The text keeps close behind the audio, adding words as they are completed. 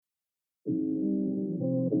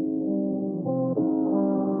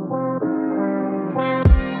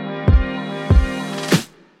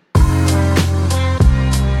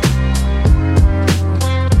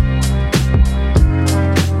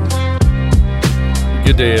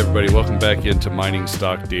Good day, everybody. Welcome back into Mining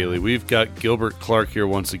Stock Daily. We've got Gilbert Clark here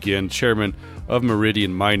once again, chairman of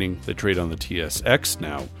Meridian Mining. They trade on the TSX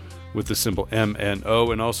now with the symbol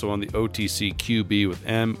MNO, and also on the OTCQB with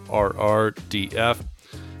MRRDF.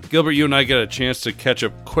 Gilbert, you and I got a chance to catch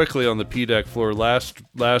up quickly on the PDAC floor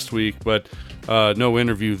last week, but no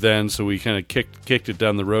interview then, so we kind of kicked it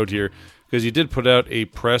down the road here, because you did put out a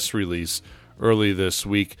press release early this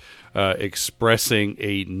week expressing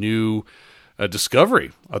a new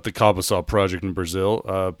discovery at the Cabaçal project in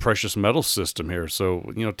Brazil, precious metal system here.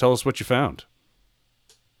 So, tell us what you found.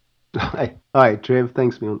 Hi, Trev.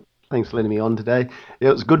 Thanks for letting me on today. It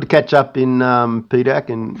was good to catch up in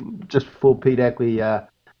PDAC, and just before PDAC,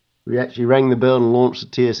 we actually rang the bell and launched the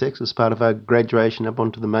TSX as part of our graduation up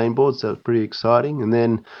onto the main board, so it was pretty exciting. And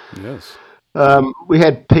then yes, we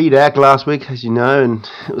had PDAC last week, as you know, and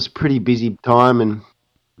it was a pretty busy time, and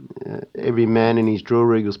every man in his drill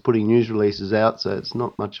rig was putting news releases out, so it's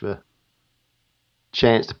not much of a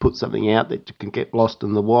chance to put something out that can get lost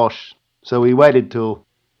in the wash. So we waited till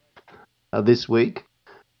this week.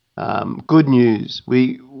 Good news.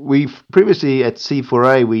 We've previously at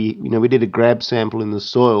C4A we did a grab sample in the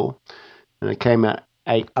soil, and it came out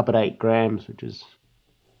up at 8 grams, which is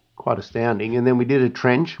quite astounding. And then we did a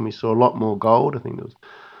trench, and we saw a lot more gold. I think it was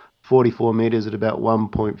 44 meters at about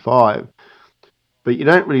 1.5. But you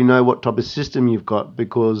don't really know what type of system you've got,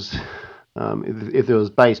 because if there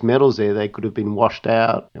was base metals there, they could have been washed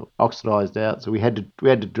out, oxidized out. So we had to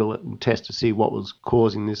drill it and test to see what was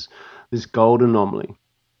causing this gold anomaly.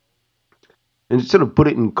 And to sort of put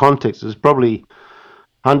it in context, there's probably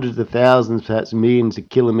hundreds of thousands, perhaps millions of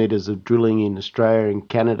kilometers of drilling in Australia and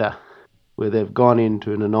Canada where they've gone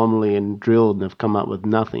into an anomaly and drilled and they've come up with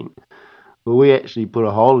nothing. Well, we actually put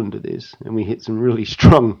a hole into this, and we hit some really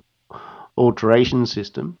strong alteration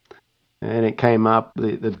system, and it came up,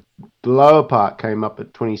 the lower part came up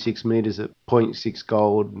at 26 meters at 0.6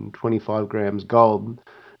 gold and 25 grams gold,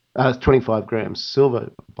 25 grams silver,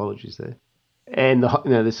 apologies there, and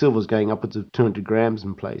the silver's going upwards of 200 grams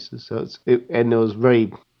in places. So and there was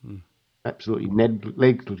very absolutely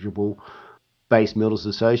negligible base metals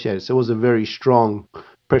associated. So it was a very strong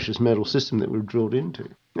precious metal system that we've drilled into,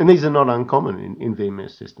 and these are not uncommon in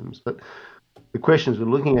VMS systems. But the questions we're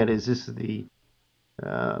looking at is this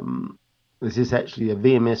actually a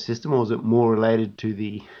VMS system, or is it more related to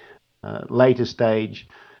the later stage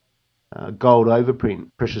gold overprint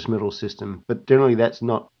precious metal system? But generally,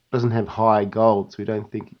 doesn't have high gold, so we don't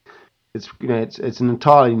think it's an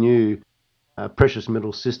entirely new precious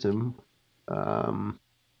metal system in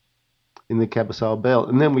the Cabaçal belt.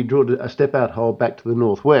 And then we drilled a step out hole back to the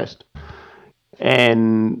northwest,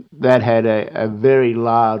 and that had a very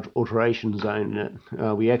large alteration zone in it.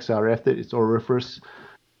 We XRF'd it, it's auriferous,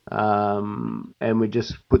 and we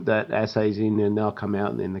just put that assays in, and they'll come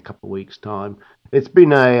out in a couple of weeks' time. It's been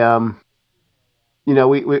we're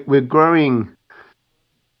growing,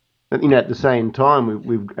 at the same time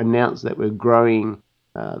we've announced that we're growing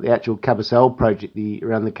the actual Cabaçal project,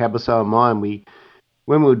 around the Cabaçal mine.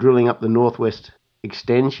 When we were drilling up the northwest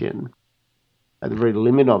extension, at the very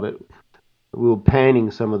limit of it, we were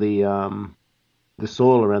panning some of the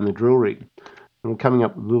soil around the drill rig, and we're coming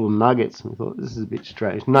up with little nuggets. And we thought, this is a bit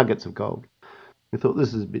strange. Nuggets of gold. We thought,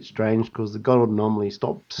 this is a bit strange, because the gold anomaly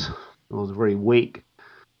stops. It was very weak.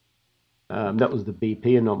 That was the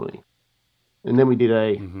BP anomaly. And then we did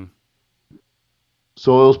a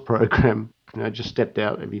soils program. Just stepped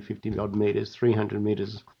out every 50 odd meters, 300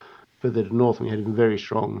 meters further to north, and we had very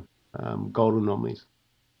strong gold anomalies.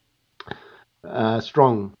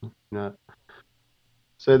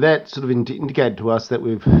 So that sort of indicated to us that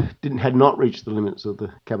had not reached the limits of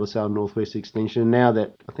the Cabaçal Northwest extension. And now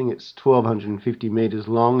that I think it's 1,250 meters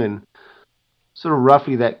long, and sort of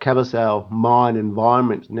roughly that Cabaçal mine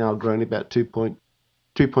environment now grown about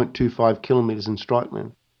 2.25 kilometers in strike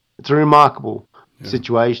length. It's a remarkable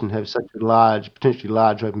situation to have such a potentially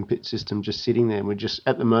large open pit system just sitting there. And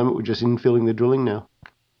at the moment, we're just infilling the drilling now.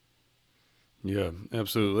 Yeah,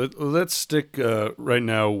 absolutely. Let's stick right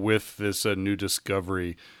now with this new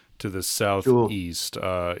discovery to the southeast.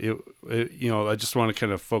 Sure. I just want to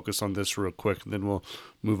kind of focus on this real quick, and then we'll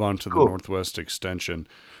move on to the northwest extension.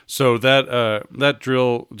 So that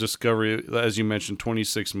drill discovery, as you mentioned,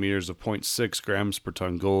 26 meters of 0.6 grams per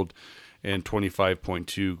ton gold and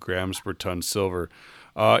 25.2 grams per ton silver.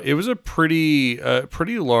 It was a pretty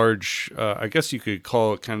large, I guess you could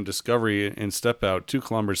call it, kind of discovery and step out 2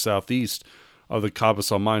 kilometers southeast of the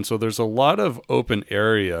Cabaçal mine. So there's a lot of open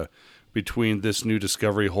area between this new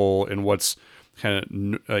discovery hole and what's kind of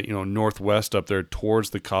northwest up there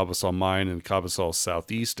towards the Cabaçal mine and Cabaçal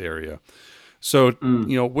southeast area. So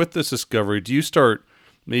with this discovery, do you start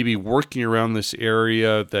maybe working around this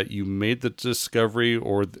area that you made the discovery,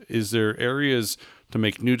 or is there areas to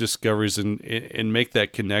make new discoveries and make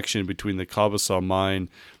that connection between the Cabasal mine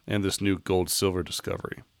and this new gold silver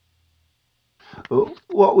discovery? Well,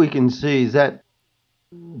 what we can see is that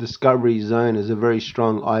discovery zone is a very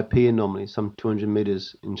strong IP anomaly, some 200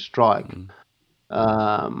 meters in strike.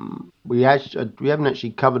 We haven't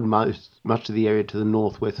actually covered much of the area to the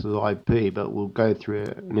northwest of the IP, but we'll go through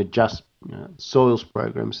an adjust soils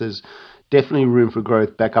program. So there's definitely room for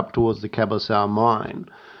growth back up towards the Cabasal mine.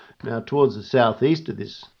 Now, towards the southeast of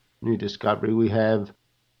this new discovery, we have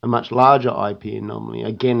a much larger IP anomaly,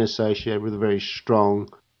 again associated with a very strong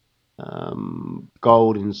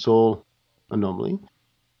gold in soil anomaly.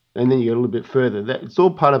 And then you get a little bit further. It's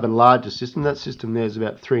all part of a larger system. That system there is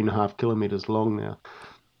about 3.5 kilometres long now.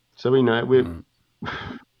 So we know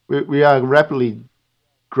we are rapidly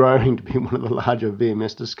growing to be one of the larger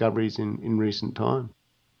VMS discoveries in recent time.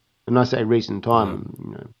 And I say recent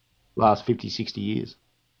time, last 50, 60 years.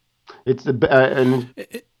 It's an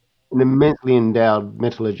immensely endowed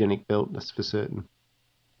metallogenic belt, that's for certain.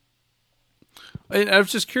 I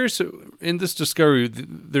was just curious, in this discovery,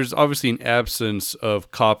 there's obviously an absence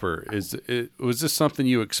of copper. Was this something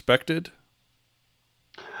you expected?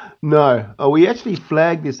 No. We actually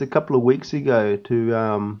flagged this a couple of weeks ago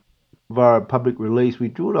via a public release. We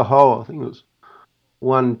drilled a hole, I think it was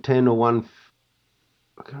 110 or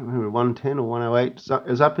I can't remember, 110 or 108. So it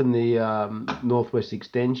was up in the northwest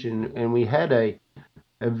extension, and we had a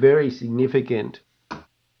very significant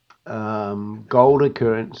gold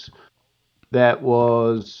occurrence that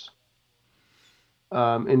was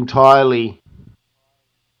entirely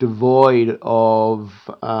devoid of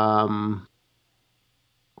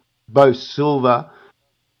both silver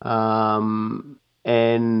and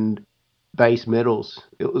base metals.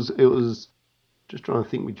 It was just trying to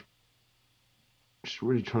think which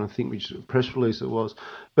press release it was.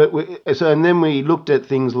 But and then we looked at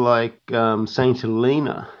things like Saint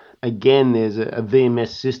Helena. Again, there's a VMS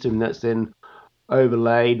system that's then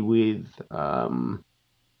overlaid with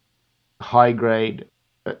high grade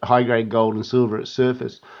gold and silver at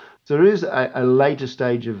surface. So there is a later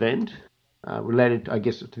stage event related, I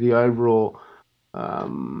guess, to the overall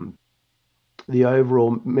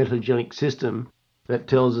metallogenic system that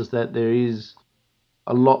tells us that there is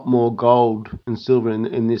a lot more gold and silver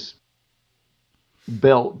in this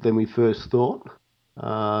belt than we first thought.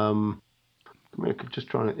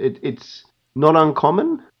 It's not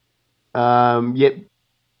uncommon. Yet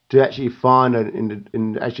to actually find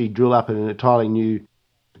and actually drill up in an entirely new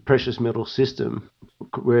precious metal system,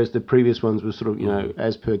 whereas the previous ones were sort of,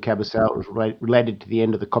 as per Cabasal, it was related to the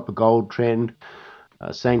end of the copper gold trend.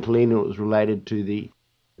 St. Helena was related to the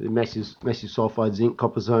massive sulfide zinc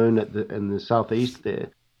copper zone in the southeast there.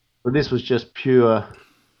 But this was just pure,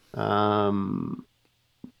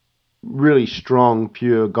 really strong,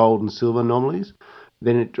 pure gold and silver anomalies.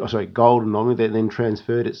 Gold anomaly that then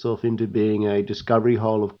transferred itself into being a discovery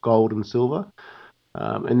hole of gold and silver.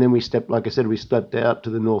 And then we stepped out to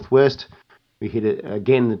the northwest. We hit it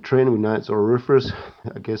again, the trend. We know it's auriferous.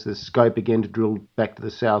 I guess there's scope again to drill back to the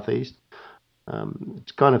southeast.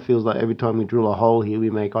 It kind of feels like every time we drill a hole here, we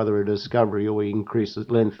make either a discovery or we increase the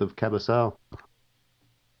length of Cabasal.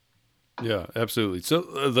 Yeah, absolutely. So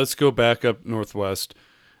let's go back up northwest.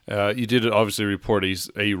 You did obviously report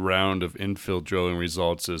a round of infill drilling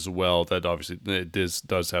results as well. That obviously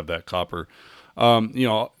does have that copper.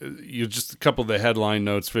 You just a couple of the headline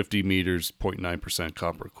notes: 50 meters, 0.9%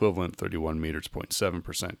 copper equivalent; 31 meters,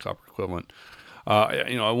 0.7% copper equivalent.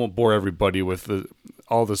 I won't bore everybody with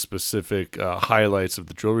all the specific highlights of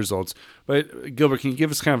the drill results, but Gilbert, can you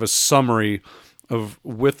give us kind of a summary of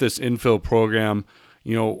with this infill program?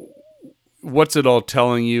 What's it all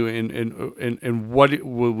telling you, and what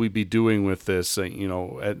will we be doing with this,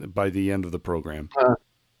 by the end of the program?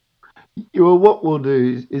 Well, what we'll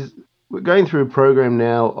do is we're going through a program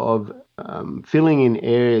now of filling in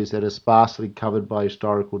areas that are sparsely covered by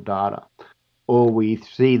historical data, or we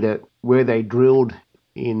see that where they drilled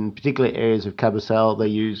in particular areas of Cabasal, they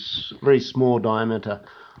use very small diameter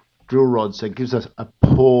drill rods, so it gives us a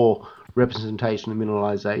poor representation of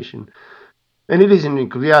mineralization. And it is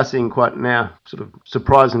because we are seeing quite now sort of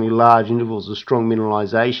surprisingly large intervals of strong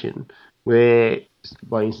mineralization where,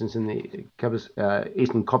 by instance, in the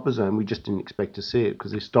Eastern Copper Zone, we just didn't expect to see it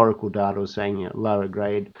because the historical data was saying lower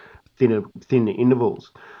grade, thinner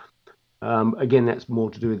intervals. Again, that's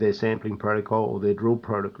more to do with their sampling protocol or their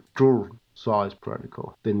drill size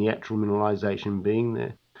protocol than the actual mineralization being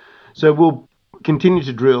there. So we'll continue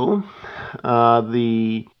to drill.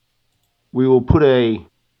 We will put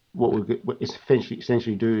what we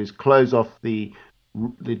essentially do is close off the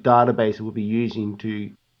the database we'll be using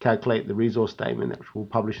to calculate the resource statement, which we'll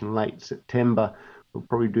publish in late September. We'll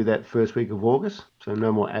probably do that first week of August, so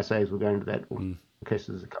no more assays will go into that. In case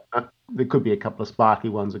there could be a couple of sparkly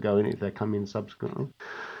ones that go in if they come in subsequently.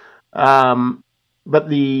 But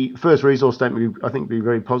the first resource statement, I think, will be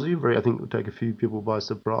very positive. I think it will take a few people by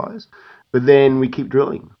surprise. But then we keep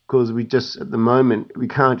drilling, because we just, at the moment, we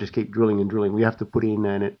can't just keep drilling and drilling. We have to put in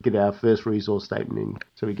and get our first resource statement in,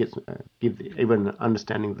 so we give everyone an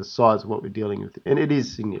understanding of the size of what we're dealing with. And it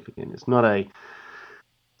is significant. It's not a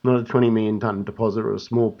 20 million ton deposit or a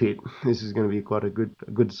small pit. This is going to be quite a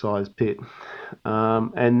good sized pit.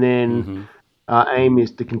 And then our aim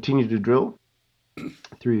is to continue to drill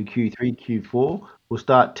through Q3, Q4. We'll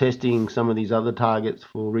start testing some of these other targets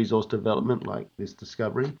for resource development, like this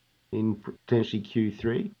discovery, in potentially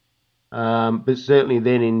Q3. But certainly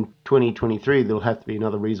then in 2023, there'll have to be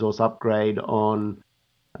another resource upgrade on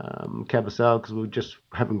Cabassal, because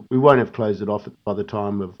we won't have closed it off by the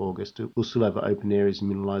time of August. We'll still have open areas of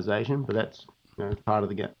mineralisation, but that's part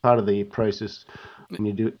of the process when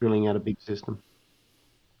you're drilling out a big system.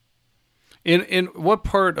 In what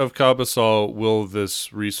part of Cabassal will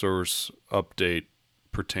this resource update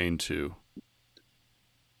pertain to?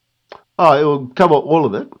 Oh, it will cover all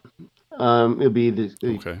of it. It'll be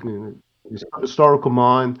the historical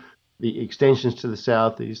mine, the extensions to the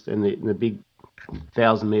southeast, and the big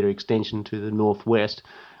 1,000-metre extension to the northwest.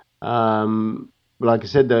 Like I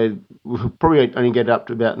said, though, we'll probably only get up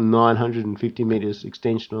to about 950 metres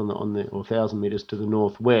extension or 1,000 metres to the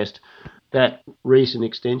northwest. That recent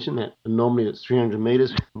extension, that anomaly that's 300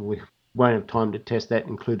 metres, we won't have time to test that,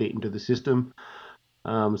 include it into the system.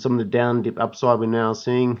 Some of the down dip upside we're now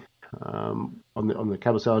seeing on the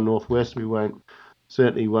Cabassal northwest,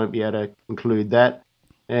 certainly won't be able to include that.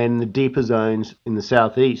 And the deeper zones in the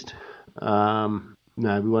southeast, no,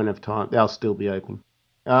 we won't have time. They'll still be open.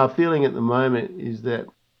 Our feeling at the moment is that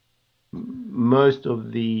most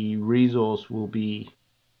of the resource will be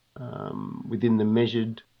within the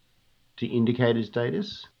measured to indicated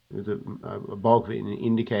status, with a bulk of it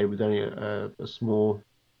indicated, with only a small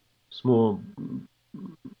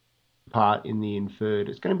part in the inferred.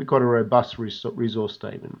 It's going to be quite a robust resource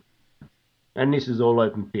statement. And this is all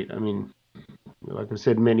open pit. I mean, like I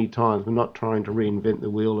said many times, we're not trying to reinvent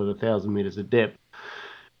the wheel at 1,000 metres of depth.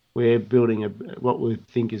 We're building what we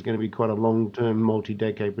think is going to be quite a long-term,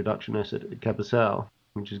 multi-decade production asset at Cabassal,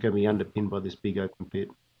 which is going to be underpinned by this big open pit.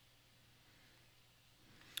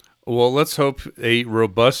 Well, let's hope a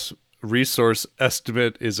robust resource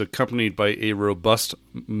estimate is accompanied by a robust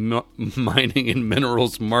mining and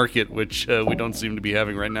minerals market, which we don't seem to be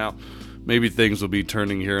having right now. Maybe things will be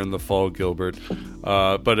turning here in the fall, Gilbert.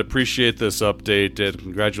 But appreciate this update, and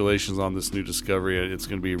congratulations on this new discovery. It's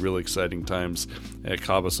going to be really exciting times at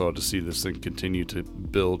Cabassal to see this thing continue to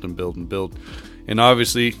build and build and build. And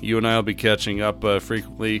obviously, you and I will be catching up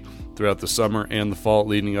frequently throughout the summer and the fall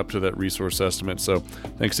leading up to that resource estimate. So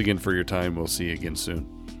thanks again for your time. We'll see you again soon.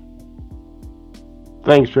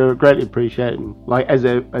 Thanks, Trevor. Greatly appreciate it. And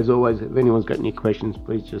as always, if anyone's got any questions,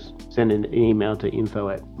 please just send an email to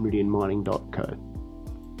info@meridianmining.co.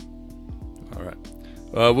 All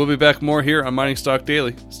right. We'll be back more here on Mining Stock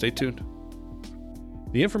Daily. Stay tuned.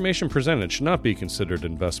 The information presented should not be considered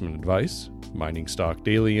investment advice. Mining Stock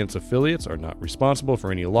Daily and its affiliates are not responsible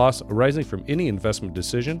for any loss arising from any investment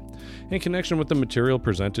decision in connection with the material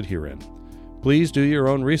presented herein. Please do your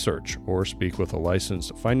own research or speak with a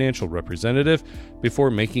licensed financial representative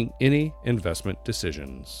before making any investment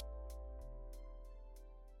decisions.